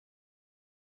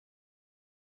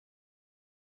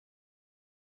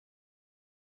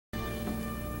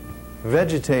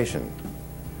Vegetation.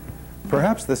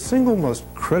 Perhaps the single most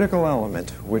critical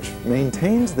element which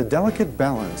maintains the delicate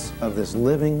balance of this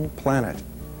living planet.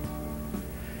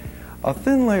 A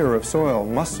thin layer of soil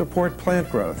must support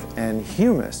plant growth, and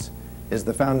humus is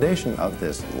the foundation of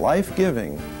this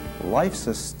life-giving,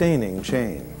 life-sustaining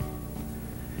chain.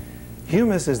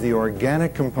 Humus is the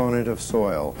organic component of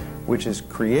soil which is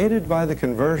created by the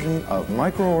conversion of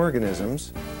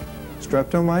microorganisms,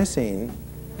 streptomycin,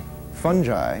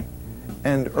 fungi,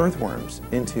 and earthworms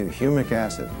into humic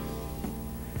acid.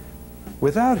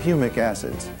 Without humic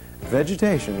acids,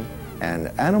 vegetation and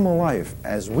animal life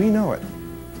as we know it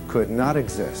could not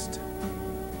exist.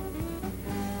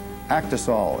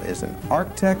 Actosol is an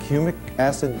Arctec humic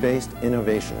acid-based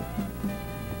innovation.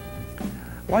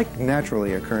 Like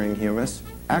naturally occurring humus,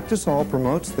 actosol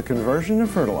promotes the conversion of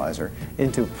fertilizer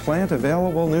into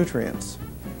plant-available nutrients.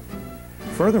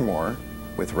 Furthermore,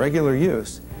 with regular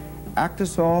use,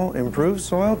 actosol improves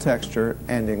soil texture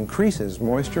and increases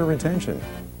moisture retention.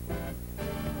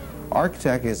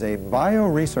 Arctec is a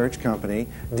bio-research company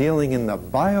dealing in the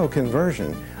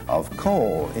bioconversion of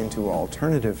coal into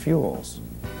alternative fuels.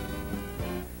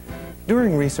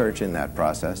 During research in that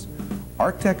process,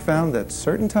 Arctec found that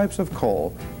certain types of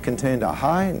coal contained a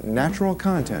high natural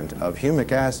content of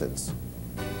humic acids.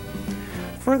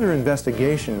 Further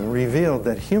investigation revealed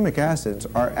that humic acids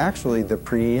are actually the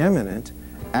preeminent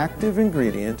active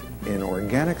ingredient in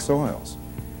organic soils,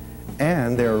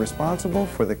 and they are responsible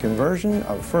for the conversion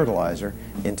of fertilizer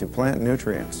into plant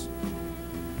nutrients.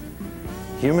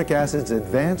 Humic acids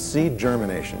advance seed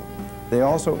germination. They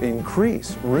also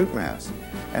increase root mass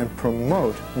and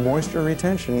promote moisture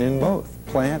retention in both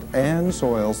plant and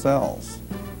soil cells.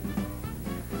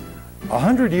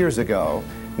 100 years ago,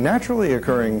 naturally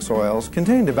occurring soils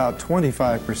contained about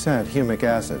 25% humic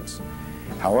acids.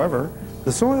 However,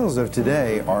 the soils of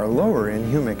today are lower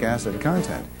in humic acid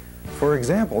content. For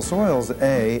example, soils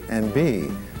A and B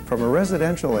from a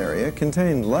residential area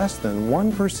contain less than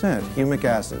 1% humic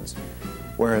acids,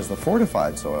 whereas the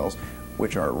fortified soils,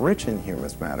 which are rich in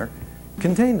humus matter,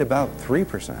 contained about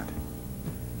 3%.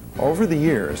 Over the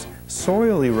years,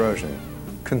 soil erosion,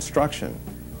 construction,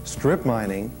 strip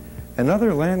mining, and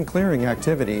other land clearing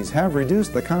activities have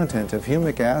reduced the content of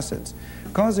humic acids,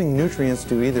 causing nutrients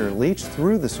to either leach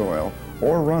through the soil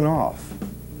or run off.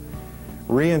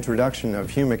 Reintroduction of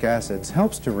humic acids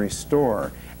helps to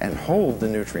restore and hold the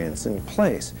nutrients in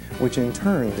place, which in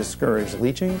turn discourage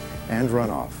leaching and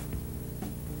runoff.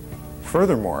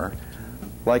 Furthermore,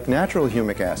 like natural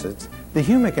humic acids, the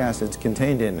humic acids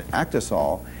contained in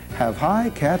actosol have high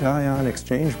cation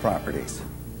exchange properties.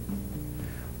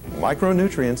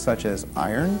 Micronutrients such as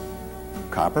iron,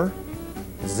 copper,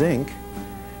 zinc,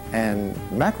 and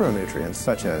macronutrients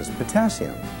such as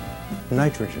potassium,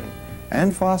 nitrogen,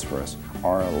 and phosphorus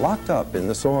are locked up in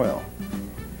the soil.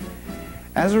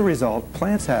 As a result,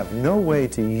 plants have no way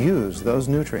to use those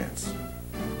nutrients.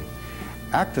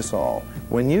 Actosol,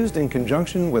 when used in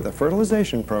conjunction with a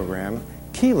fertilization program,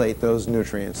 chelate those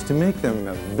nutrients to make them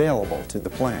available to the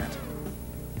plant.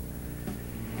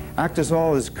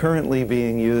 Actosol is currently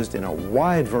being used in a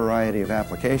wide variety of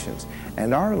applications,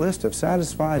 and our list of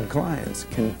satisfied clients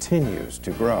continues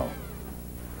to grow.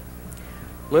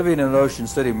 Living in Ocean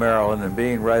City, Maryland, and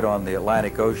being right on the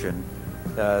Atlantic Ocean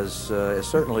is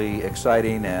certainly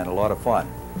exciting and a lot of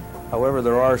fun. However,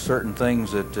 there are certain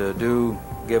things that do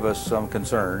give us some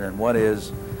concern, and one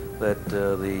is that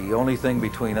the only thing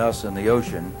between us and the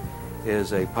ocean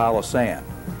is a pile of sand.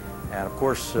 And of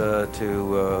course,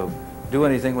 to do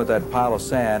anything with that pile of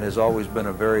sand has always been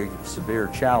a very severe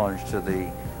challenge to the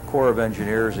Corps of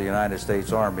Engineers of the United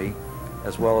States Army,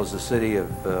 as well as the city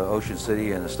of Ocean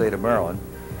City and the state of Maryland.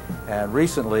 And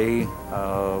recently,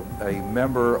 a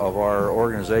member of our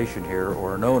organization here,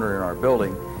 or an owner in our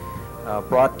building,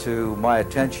 brought to my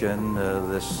attention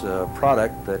this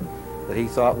product that he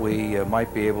thought we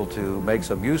might be able to make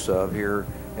some use of here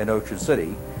in Ocean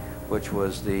City, which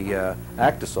was the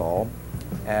actosol.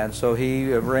 And so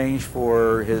he arranged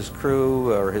for his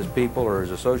crew or his people or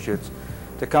his associates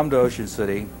to come to Ocean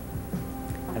City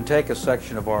and take a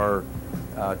section of our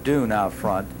dune out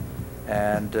front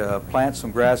and plant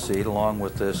some grass seed along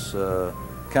with this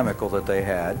chemical that they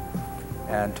had,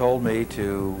 and told me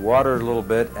to water it a little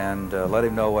bit and let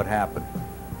him know what happened.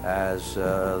 As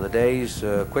the days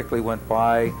quickly went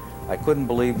by, I couldn't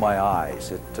believe my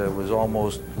eyes. It was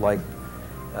almost like,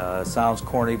 sounds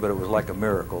corny, but it was like a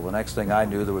miracle. The next thing I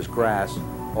knew, there was grass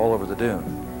all over the dune.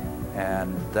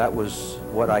 And that was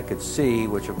what I could see,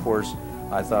 which of course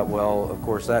I thought, well, of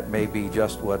course that may be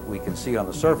just what we can see on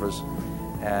the surface.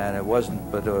 And it wasn't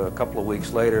but a couple of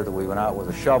weeks later that we went out with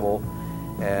a shovel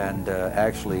and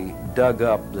actually dug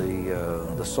up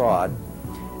the sod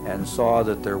and saw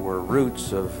that there were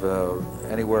roots of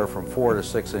anywhere from 4 to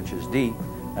 6 inches deep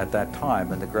at that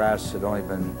time, and the grass had only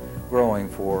been growing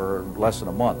for less than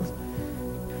a month.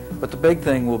 But the big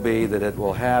thing will be that it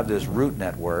will have this root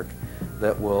network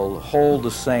that will hold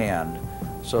the sand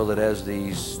so that as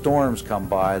these storms come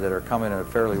by that are coming at a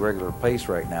fairly regular pace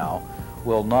right now,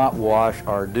 will not wash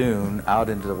our dune out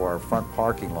into our front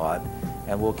parking lot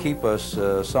and will keep us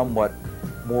somewhat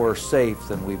more safe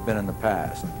than we've been in the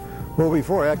past. Well,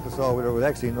 before actosol, there was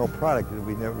actually no product that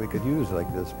we could use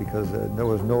like this because there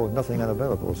was nothing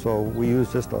unavailable. So we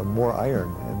used just more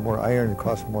iron, and more iron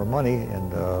costs more money.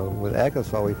 And with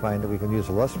actosol, we find that we can use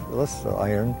less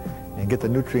iron and get the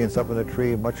nutrients up in the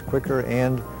tree much quicker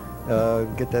and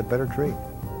get that better tree.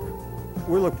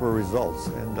 We look for results,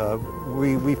 and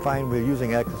we find with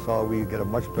using actosol, we get a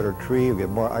much better tree. We get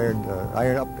more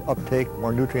iron uptake,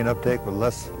 more nutrient uptake with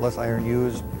less iron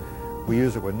used. We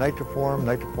use it with nitroform.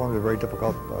 Nitroform is a very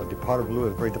difficult, powder blue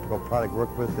is a very difficult product to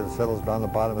work with because it settles down the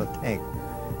bottom of the tank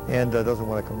and doesn't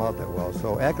want to come out that well.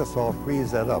 So actosol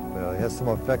frees that up. It has some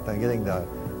effect on getting the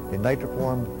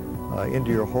nitroform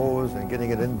into your hose and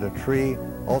getting it into the tree.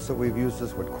 Also, we've used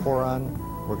this with coron.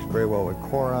 Works very well with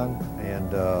coron,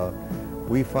 and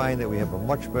we find that we have a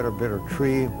much better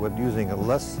tree with using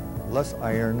less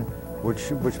iron,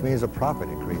 which means a profit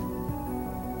increase.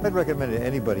 I'd recommend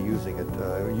anybody using it,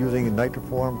 using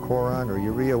nitroform, coron, or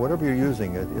urea, whatever you're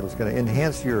using. It's going to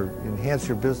enhance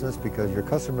your business because your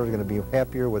customers are going to be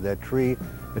happier with that tree.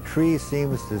 The tree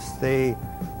seems to stay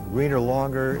greener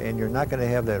longer, and you're not going to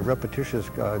have that repetitious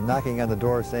knocking on the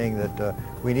door saying that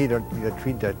we need to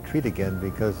treat that tree again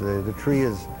because the tree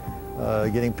is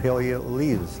getting pale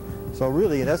leaves. So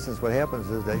really, in essence, what happens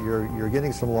is that you're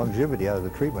getting some longevity out of the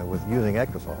treatment with using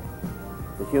actosol.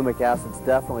 The humic acids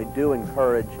definitely do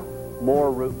encourage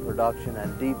more root production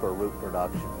and deeper root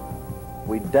production.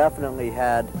 We definitely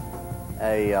had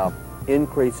a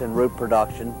increase in root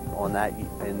production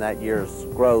in that year's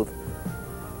growth.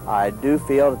 I do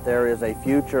feel that there is a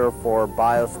future for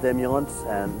biostimulants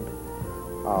and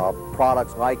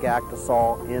products like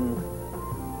actosol in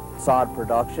sod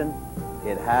production.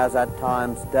 It has at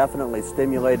times definitely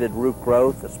stimulated root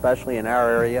growth, especially in our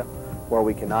area where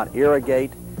we cannot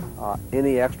irrigate.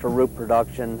 Any extra root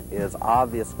production is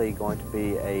obviously going to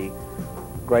be a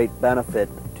great benefit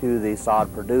to the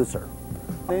sod producer.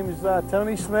 My name is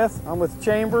Tony Smith. I'm with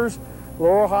Chambers,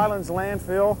 Laurel Highlands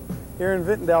Landfill here in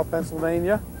Vittendale,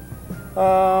 Pennsylvania.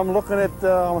 I'm looking at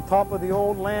on top of the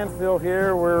old landfill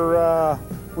here where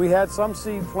we had some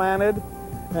seed planted,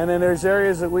 and then there's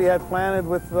areas that we had planted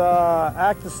with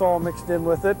actosol mixed in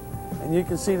with it, and you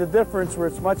can see the difference where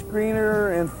it's much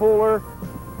greener and fuller.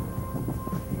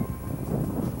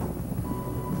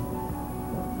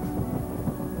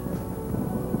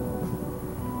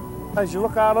 As you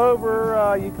look out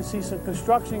over, you can see some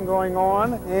construction going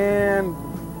on, and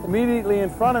immediately in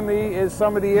front of me is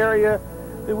some of the area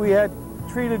that we had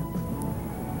treated.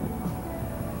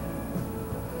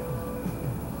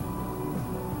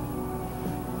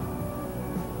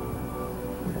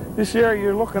 This area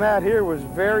you're looking at here was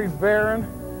very barren,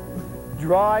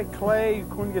 dry clay. You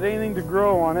couldn't get anything to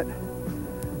grow on it.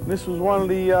 This was one of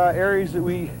the areas that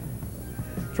we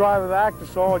try with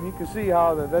actosol, and you can see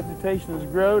how the vegetation has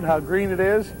grown, how green it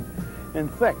is,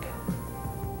 and thick.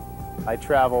 I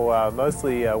travel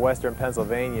mostly western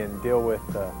Pennsylvania and deal with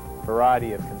a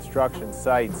variety of construction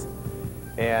sites.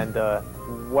 And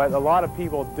what a lot of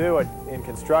people do in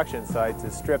construction sites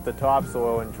is strip the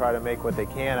topsoil and try to make what they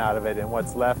can out of it, and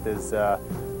what's left is a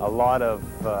lot of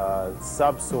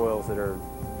subsoils that are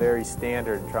very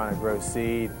standard in trying to grow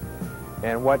seed.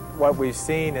 And what we've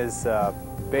seen is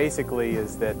basically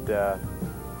is that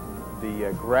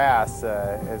the grass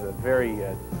has a very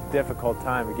difficult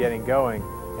time of getting going,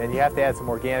 and you have to add some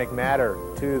organic matter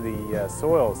to the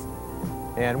soils.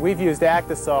 And we've used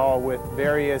actosol with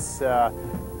various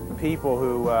people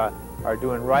who are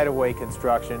doing right-of-way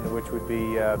construction, which would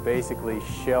be basically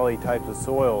shelly types of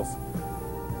soils.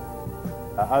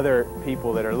 Other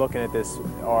people that are looking at this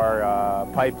are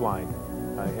pipeline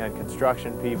and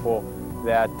construction people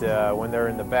that when they're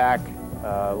in the back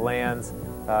lands,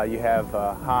 you have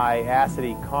high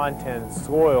acidity content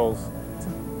soils,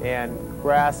 and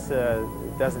grass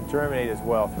doesn't germinate as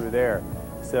well through there.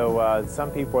 So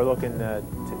some people are looking to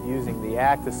using the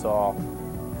actosol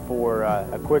for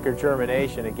a quicker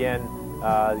germination. Again,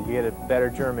 you get a better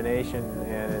germination,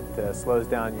 and it slows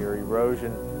down your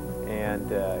erosion,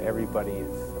 and everybody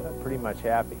is pretty much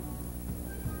happy.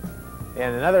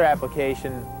 And another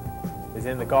application is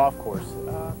in the golf course.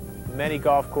 many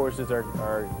golf courses are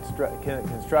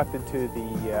constructed to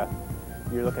the,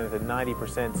 you're looking at the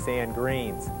 90% sand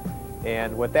greens.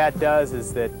 And what that does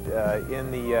is that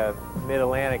in the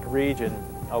Mid-Atlantic region,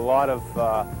 a lot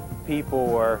of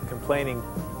people are complaining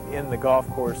in the golf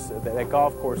course that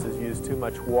golf courses use too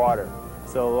much water.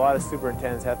 So a lot of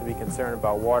superintendents have to be concerned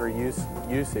about water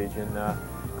usage, and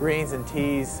greens and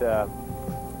tees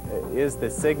is the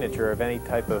signature of any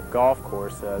type of golf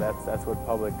course. That's what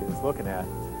public is looking at.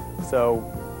 So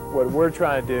what we're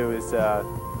trying to do is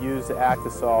use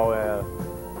actosol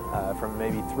from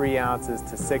maybe 3 ounces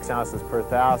to 6 ounces per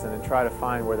thousand and try to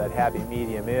find where that happy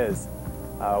medium is.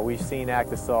 We've seen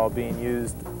actosol being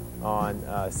used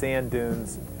on sand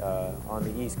dunes on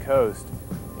the East Coast,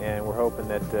 and we're hoping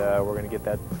that we're going to get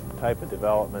that type of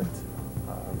development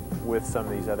with some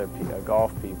of these other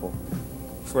golf people.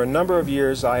 For a number of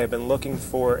years I have been looking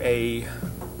for a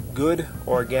good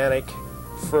organic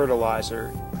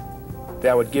fertilizer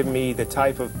that would give me the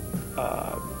type of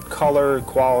color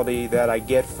quality that I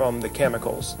get from the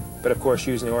chemicals, but of course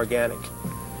using organic.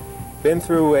 Been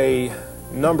through a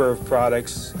number of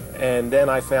products, and then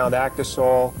I found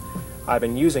actosol. I've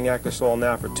been using actosol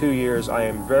now for 2 years. I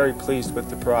am very pleased with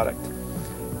the product.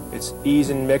 It's ease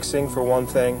in mixing, for one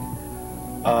thing.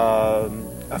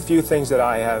 A few things that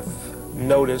I have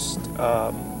noticed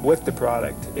with the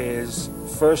product is,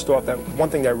 first off, that one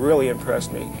thing that really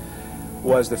impressed me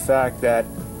was the fact that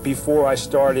before I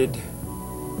started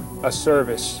a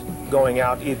service going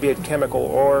out, be it chemical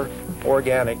or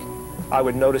organic, I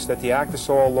would notice that the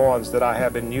actosol lawns that I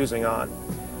have been using on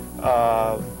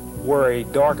were a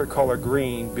darker color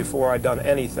green before I'd done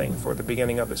anything for the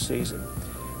beginning of the season.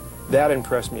 That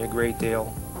impressed me a great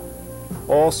deal.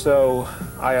 Also,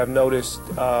 I have noticed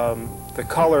the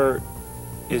color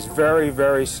is very,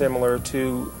 very similar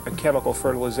to a chemical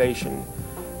fertilization,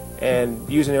 and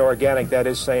using the organic, that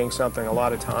is saying something a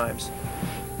lot of times.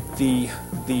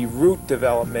 The root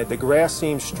development, the grass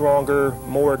seems stronger,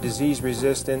 more disease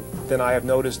resistant than I have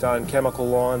noticed on chemical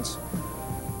lawns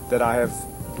that I have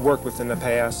worked with in the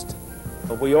past.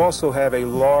 We also have a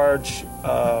large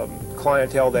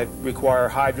clientele that require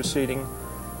hydroseeding.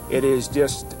 It is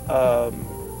just the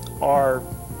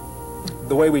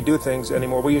way we do things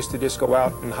anymore. We used to just go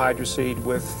out and hydroseed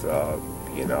with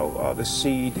the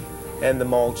seed and the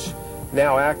mulch.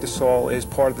 Now actosol is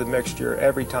part of the mixture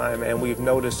every time, and we've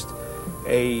noticed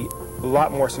a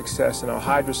lot more success in our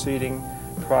hydroseeding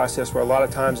process, where a lot of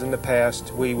times in the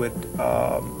past we would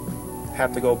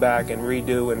have to go back and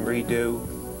redo.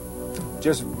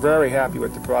 Just very happy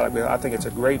with the product. I think it's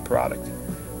a great product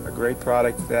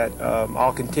that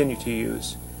I'll continue to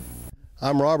use.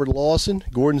 I'm Robert Lawson,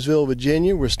 Gordonsville,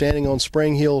 Virginia. We're standing on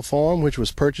Spring Hill Farm, which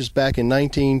was purchased back in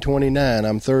 1929.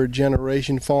 I'm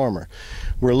third-generation farmer.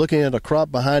 We're looking at a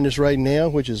crop behind us right now,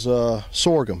 which is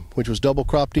sorghum, which was double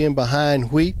cropped in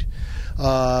behind wheat.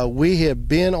 We have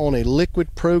been on a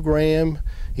liquid program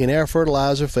in our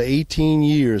fertilizer for 18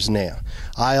 years now.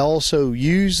 I also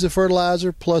use the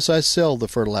fertilizer, plus I sell the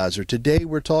fertilizer. Today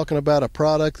we're talking about a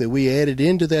product that we added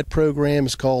into that program.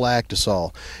 It's called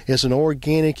actosol. It's an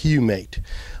organic humate.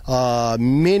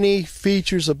 Many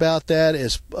features about that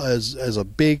as a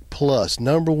big plus.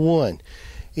 Number one,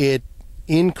 it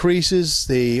increases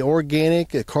the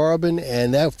organic carbon,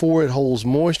 and therefore it holds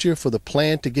moisture for the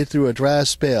plant to get through a dry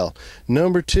spell.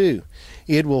 Number two,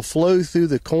 it will flow through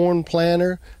the corn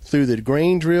planter, through the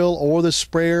grain drill, or the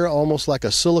sprayer, almost like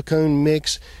a silicone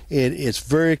mix. It's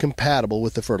very compatible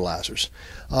with the fertilizers.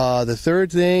 The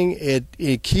third thing, it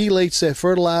chelates that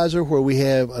fertilizer, where we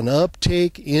have an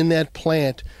uptake in that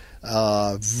plant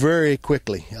very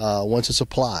quickly once it's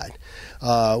applied.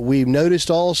 We've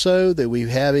noticed also that we're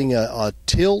having a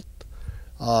tilt.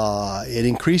 It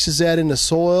increases that in the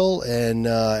soil, and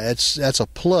that's a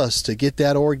plus to get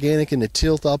that organic and the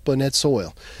tilt up on that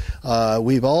soil.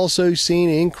 We've also seen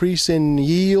an increase in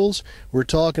yields. We're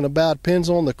talking about, depends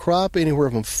on the crop, anywhere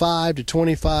from 5 to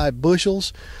 25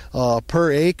 bushels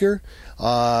per acre.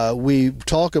 We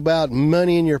talk about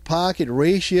money in your pocket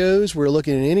ratios. We're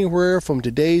looking at anywhere from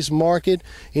today's market,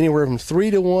 anywhere from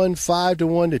 3 to 1, 5 to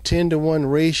 1 to 10 to 1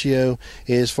 ratio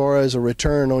as far as a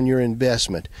return on your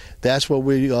investment. That's what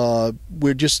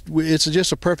it's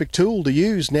just a perfect tool to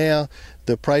use now.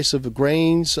 The price of the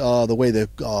grains, the way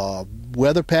the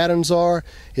weather patterns are,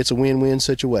 it's a win-win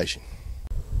situation.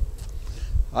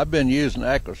 I've been using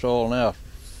actosol now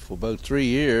for about 3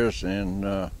 years, and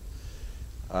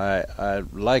I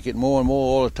like it more and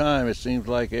more all the time. It seems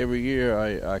like every year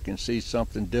I can see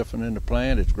something different in the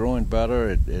plant. It's growing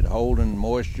better. It's holding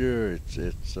moisture.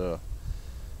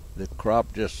 the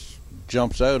crop just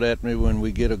jumps out at me when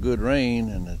we get a good rain.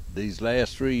 And these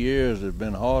last 3 years have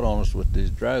been hard on us with these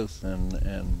droughts,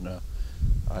 and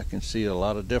I can see a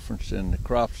lot of difference in the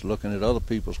crops looking at other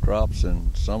people's crops,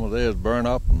 and some of theirs burn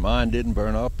up and mine didn't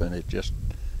burn up, and it just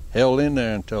held in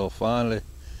there until finally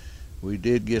we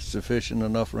did get sufficient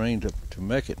enough rain to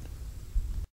make it.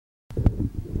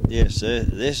 Yes,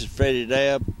 this is Freddie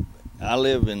Dabb. I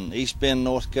live in East Bend,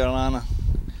 North Carolina,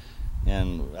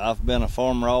 and I've been a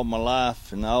farmer all my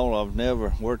life and all. I've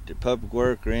never worked at public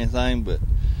work or anything, but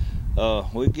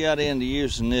we got into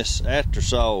using this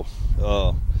actosol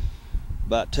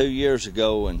about 2 years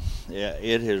ago, and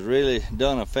it has really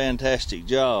done a fantastic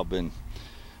job. And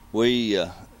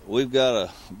we've got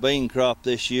a bean crop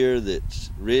this year that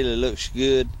really looks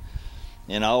good,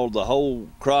 and the whole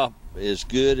crop is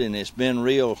good, and it's been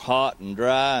real hot and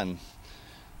dry, and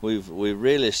we've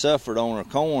really suffered on our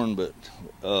corn, but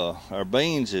our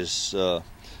beans is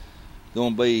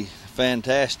going to be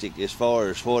fantastic as far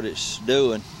as what it's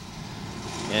doing.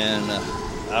 And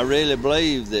I really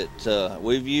believe that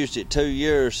we've used it 2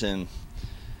 years, and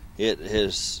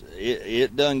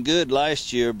it done good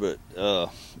last year, but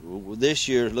this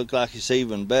year it looked like it's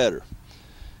even better.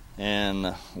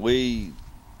 And we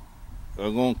are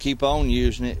going to keep on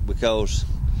using it because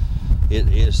it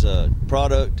is a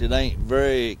product that ain't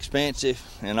very expensive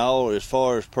and all as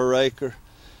far as per acre,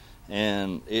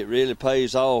 and it really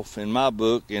pays off in my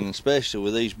book, and especially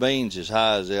with these beans as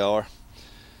high as they are.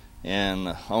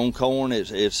 And on corn,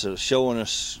 it's showing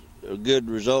us good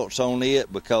results on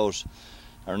it, because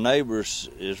our neighbors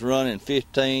is running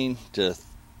 15 to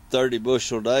 30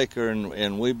 bushel an acre,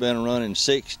 and we've been running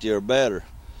 60 or better.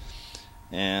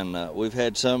 And we've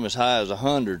had some as high as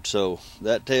 100, so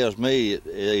that tells me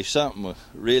there's something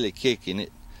really kicking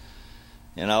it.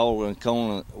 And all in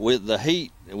corn, with the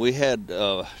heat, we had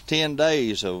 10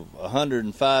 days of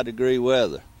 105-degree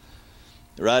weather,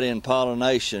 right in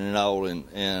pollination and all,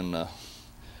 and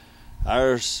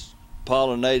ours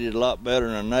pollinated a lot better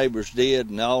than our neighbors did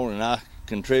and all, and I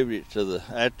contributed to the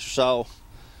actosol,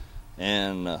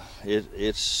 and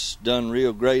it's done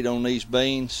real great on these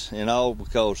beans and all,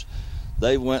 because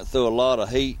they went through a lot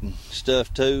of heat and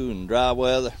stuff too, and dry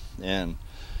weather. And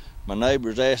my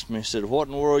neighbors asked me, said, what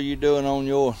in the world are you doing on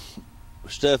your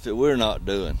stuff that we're not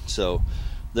doing? So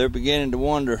they're beginning to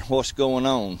wonder what's going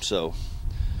on. So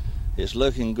it's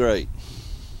looking great.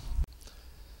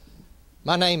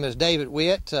 My name is David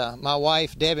Witt. My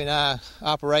wife Debbie and I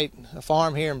operate a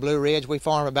farm here in Blue Ridge. We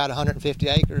farm about 150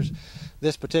 acres.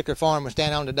 This particular farm we're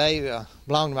standing on today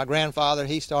belonged to my grandfather.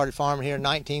 He started farming here in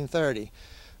 1930.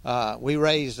 We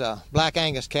raise black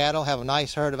Angus cattle, have a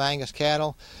nice herd of Angus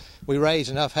cattle. We raise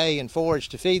enough hay and forage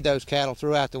to feed those cattle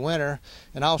throughout the winter,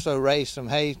 and also raise some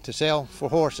hay to sell for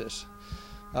horses.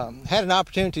 Had an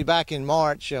opportunity back in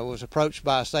March, was approached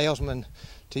by a salesman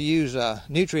to use a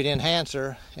nutrient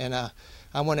enhancer, and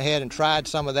I went ahead and tried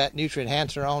some of that nutrient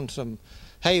enhancer on some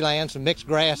hayland, some mixed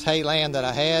grass hayland that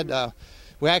I had.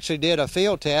 We actually did a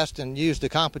field test and used the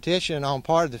competition on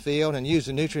part of the field and used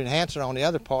the nutrient enhancer on the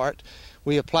other part.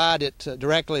 We applied it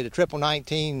directly to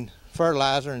 19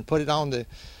 fertilizer and put it on the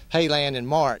hayland in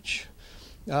March.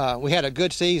 We had a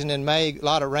good season in May, a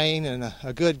lot of rain and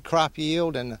a good crop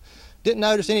yield, and didn't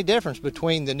notice any difference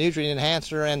between the nutrient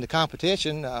enhancer and the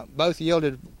competition. Both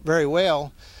yielded very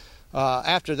well.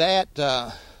 After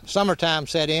that, summertime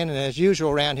set in, and as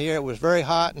usual around here, it was very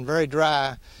hot and very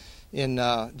dry in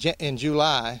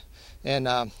July. And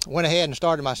went ahead and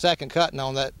started my second cutting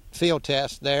on that field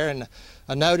test there, and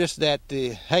I noticed that the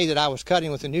hay that I was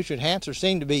cutting with the nutrient enhancer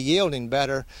seemed to be yielding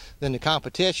better than the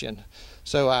competition.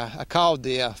 So I called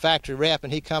the factory rep,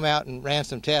 and he come out and ran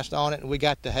some tests on it, and we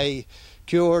got the hay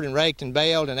cured and raked and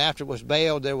baled, and after it was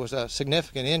baled, there was a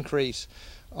significant increase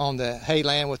on the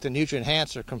hayland with the nutrient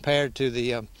enhancer compared to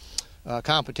the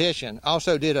competition.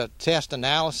 Also did a test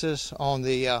analysis on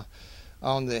the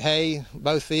hay,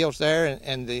 both fields there,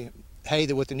 and the hay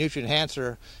with the nutrient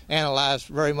enhancer analyzed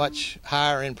very much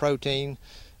higher in protein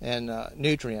and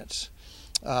nutrients.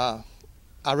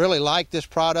 I really like this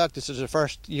product. This is the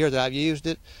first year that I've used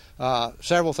it.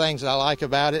 Several things that I like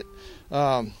about it.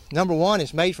 Number one,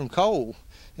 it's made from coal,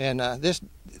 and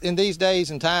in these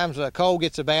days and times, coal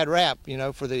gets a bad rap,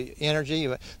 for the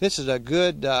energy. This is a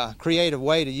good, creative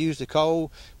way to use the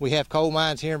coal. We have coal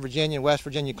mines here in Virginia and West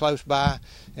Virginia close by,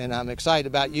 and I'm excited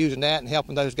about using that and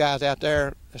helping those guys out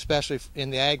there, especially in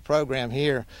the ag program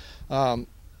here. The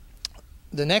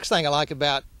next thing I like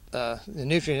about the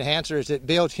nutrient enhancer is it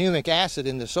builds humic acid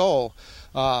in the soil.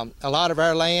 A lot of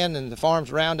our land and the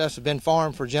farms around us have been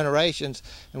farmed for generations,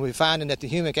 and we're finding that the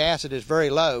humic acid is very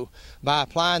low. By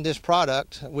applying this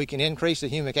product, we can increase the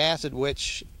humic acid,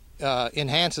 which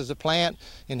enhances the plant,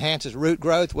 enhances root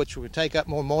growth, which will take up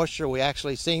more moisture. We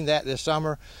actually seen that this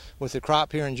summer with the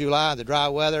crop here in July, the dry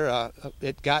weather.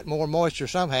 It got more moisture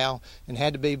somehow and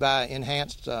had to be by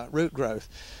enhanced root growth.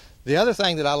 The other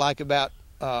thing that I like about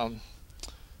the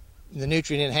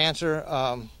nutrient enhancer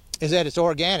is that it's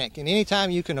organic, and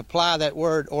anytime you can apply that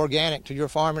word organic to your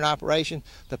farming operation,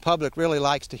 the public really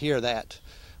likes to hear that.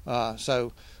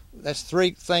 So that's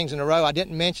 3 things in a row. I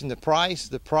didn't mention the price.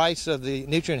 The price of the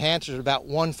nutrient enhancer is about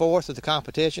 1/4 of the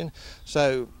competition.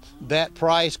 So that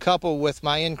price coupled with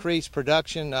my increased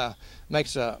production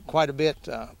makes quite a bit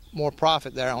more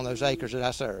profit there on those acres that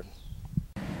I serve.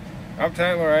 I'm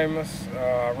Taylor Amos.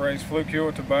 I raise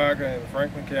fluctual tobacco in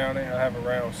Franklin County. I have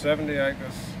around 70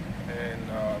 acres,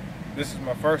 and this is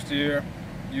my first year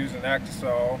using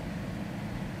actosol.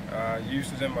 I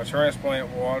used it in my transplant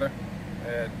water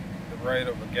at the rate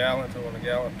of a gallon to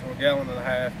a gallon and a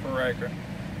half per acre.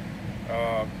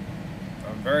 I'm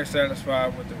very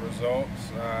satisfied with the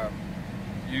results. I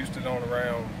used it on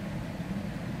around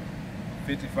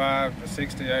 55 to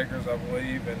 60 acres, I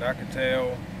believe, and I could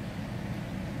tell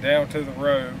down to the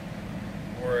road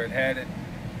where it had it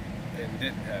and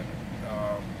didn't have it.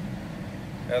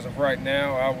 As of right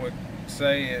now, I would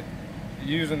say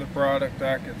using the product,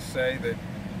 I could say that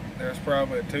there's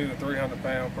probably a 200 to 300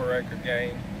 pound per acre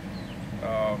gain.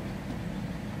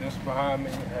 This behind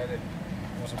me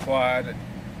was applied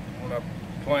when I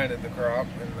planted the crop,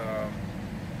 and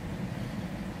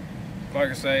like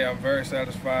I say, I'm very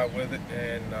satisfied with it,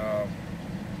 and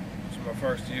it's my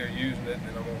first year using it,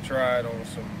 and I'm going to try it on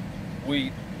some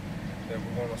wheat that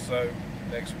we're going to sow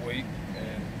next week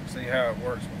and see how it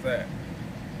works with that.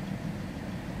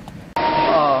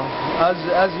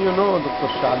 As you know, Dr.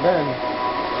 Shaban,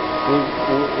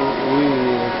 we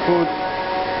put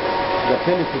the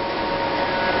benefits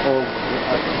of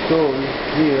actosol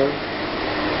here,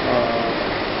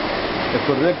 the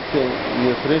correct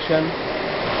nutrition,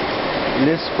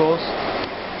 less cost,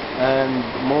 and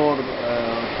more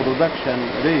production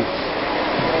rates.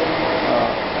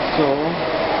 So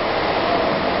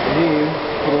he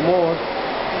promotes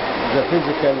the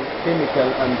physical, chemical,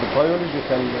 and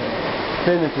biological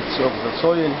benefits of the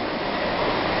soil,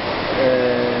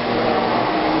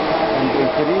 and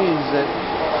increase the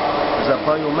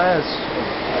biomass of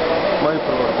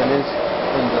microorganisms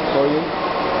in the soil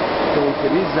to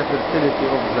increase the fertility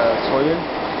of the soil.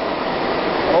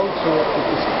 Also, it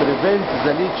prevents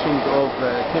the leaching of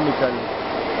chemical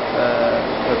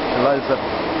fertilizer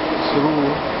through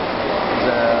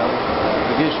the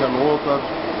irrigation water,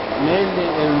 mainly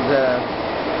in the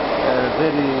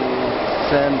very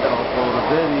sand or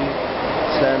very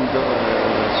sand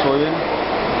soil,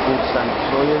 good sand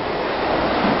soil.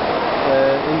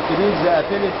 Increase the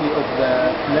ability of the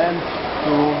plant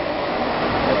to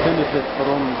benefit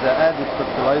from the added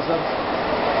fertilizers,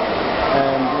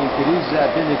 and increase the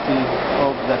ability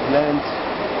of the plant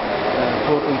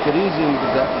for increasing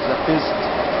the pest,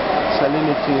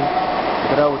 salinity,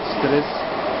 drought stress.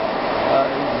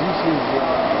 This is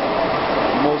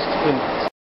most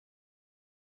benefits.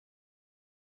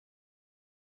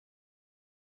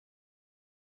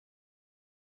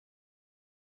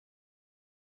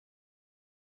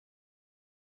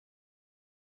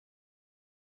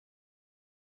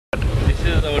 This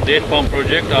is our date palm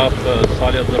project of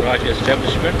Salih Abdul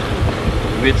establishment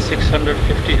with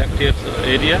 650 hectares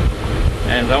area,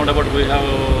 and roundabout we have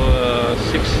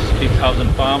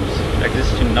 60,000 palms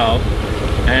existing now,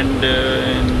 and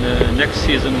in next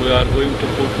season we are going to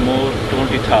put more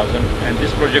 20,000, and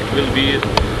this project will be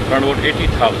around about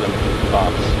 80,000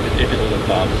 palms, 80,000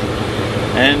 palms,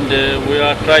 and we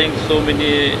are trying so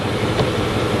many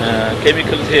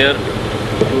chemicals here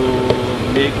to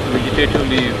make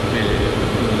vegetatively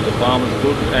the palm is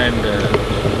good, and to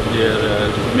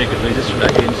make it resistant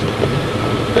against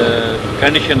the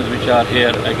conditions which are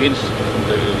here against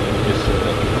this.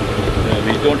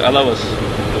 We don't allow us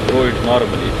to grow it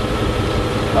normally.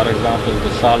 For example,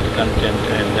 the salt content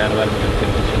and the environmental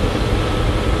conditions.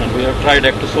 And we have tried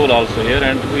actosol also here,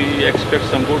 and we expect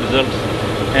some good results.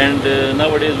 And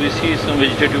nowadays we see some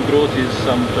vegetative growth is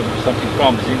something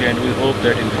promising, and we hope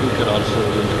that in future also we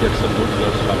will get some good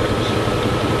results from actosol.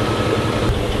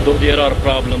 Though there are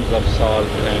problems of salt,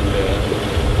 and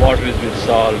water is with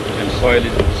salt, and soil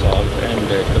is with salt, and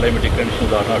climatic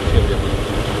conditions are not favorable.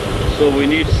 So we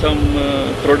need some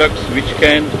products which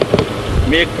can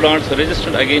make plants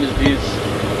resistant against these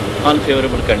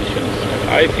unfavorable conditions. And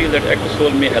I feel that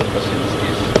actosol may help us in this case.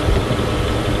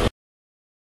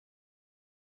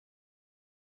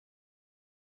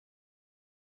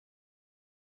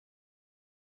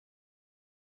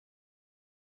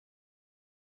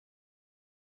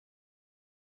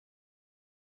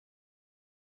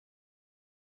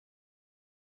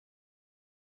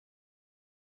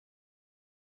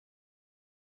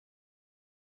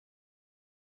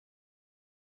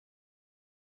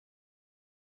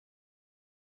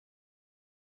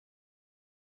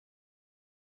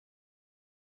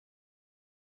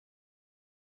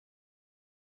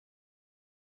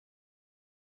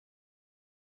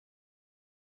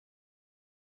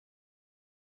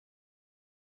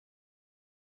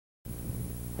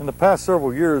 In the past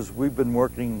several years, we've been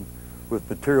working with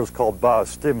materials called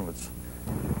biostimulants.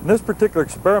 In this particular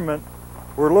experiment,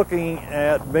 we're looking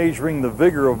at measuring the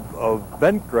vigor of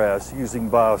bent grass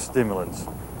using biostimulants,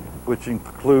 which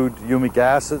include humic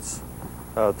acids,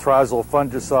 triazole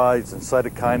fungicides, and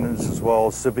cytokinins, as well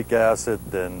as citric acid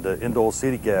and indole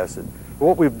acetic acid.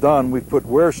 What we've done, we've put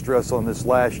wear stress on this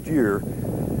last year,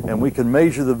 and we can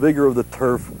measure the vigor of the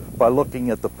turf by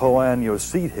looking at the poannual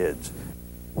seed heads.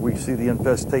 We see the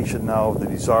infestation now of the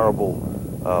desirable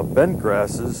bent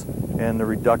grasses and the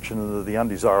reduction of the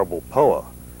undesirable POA.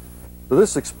 So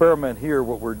this experiment here,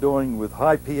 what we're doing with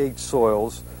high pH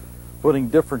soils, putting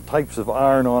different types of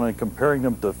iron on and comparing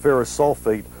them to ferrous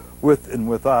sulfate with and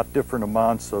without different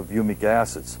amounts of humic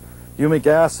acids. Humic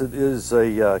acid is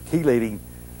a chelating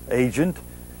agent,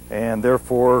 and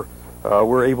therefore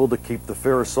we're able to keep the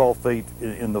ferrous sulfate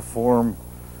in the form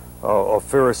of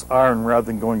ferrous iron rather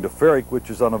than going to ferric, which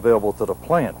is unavailable to the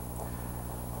plant.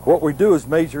 What we do is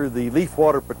measure the leaf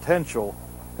water potential,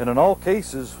 and in all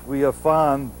cases we have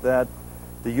found that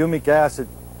the humic acid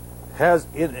has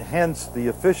enhanced the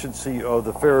efficiency of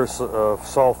the ferrous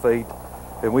sulfate,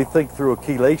 and we think through a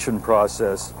chelation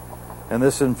process, and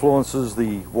this influences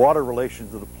the water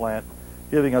relations of the plant,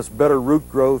 giving us better root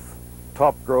growth,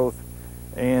 top growth,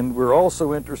 and we're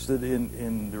also interested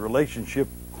in the relationship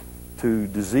to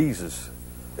diseases.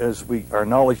 As our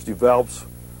knowledge develops,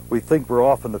 we think we're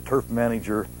often the turf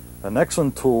manager, an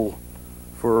excellent tool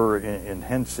for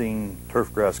enhancing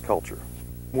turfgrass culture.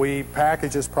 We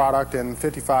package this product in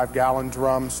 55-gallon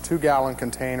drums, 2-gallon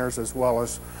containers, as well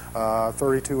as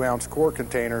 32-ounce quart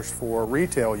containers for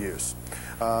retail use.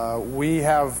 We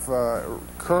have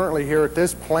currently here at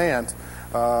this plant,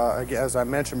 as I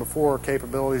mentioned before,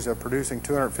 capabilities of producing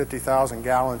 250,000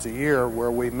 gallons a year, where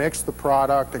we mix the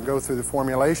product and go through the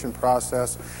formulation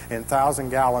process in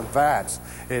 1,000-gallon vats.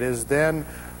 It is then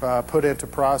put into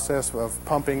process of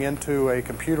pumping into a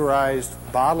computerized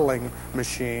bottling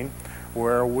machine,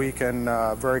 where we can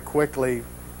very quickly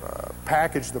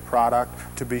package the product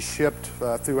to be shipped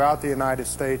throughout the United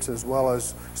States, as well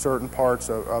as certain parts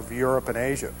of Europe and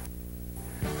Asia.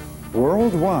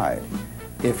 Worldwide,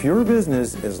 if your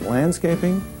business is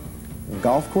landscaping,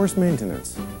 golf course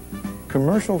maintenance,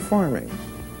 commercial farming,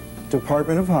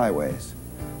 Department of Highways,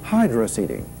 hydro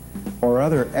seeding, or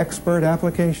other expert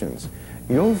applications,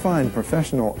 you'll find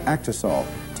professional actosol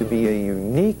to be a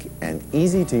unique and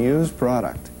easy-to-use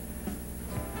product.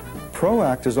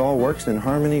 Pro-Actosol works in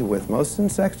harmony with most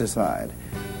insecticide,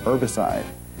 herbicide,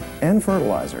 and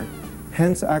fertilizer.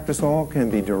 Hence, Actosol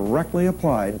can be directly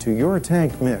applied to your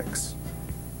tank mix.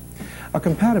 A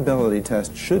compatibility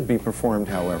test should be performed,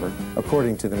 however,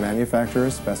 according to the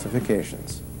manufacturer's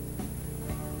specifications.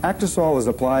 Actosol is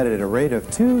applied at a rate of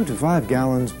 2 to 5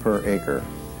 gallons per acre.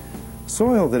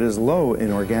 Soil that is low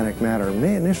in organic matter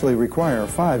may initially require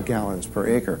 5 gallons per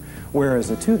acre, whereas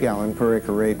a 2-gallon per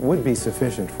acre rate would be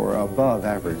sufficient for above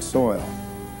average soil.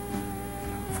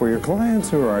 For your clients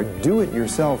who are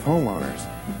do-it-yourself homeowners,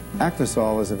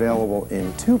 Actosol is available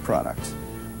in 2 products,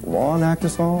 Lawn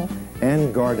Actosol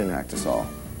and Garden Actosol.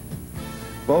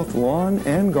 Both Lawn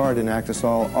and Garden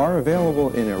Actosol are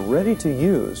available in a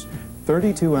ready-to-use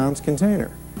 32-ounce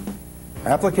container.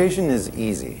 Application is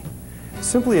easy.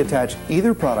 Simply attach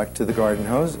either product to the garden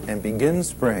hose and begin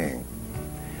spraying.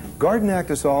 Garden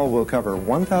Actosol will cover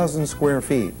 1,000 square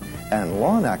feet, and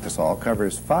Lawn Actosol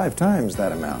covers 5 times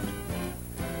that amount.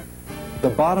 The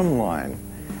bottom line,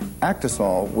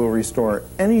 Actosol will restore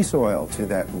any soil to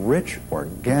that rich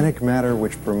organic matter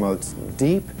which promotes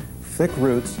deep, thick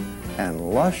roots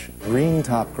and lush green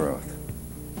top growth.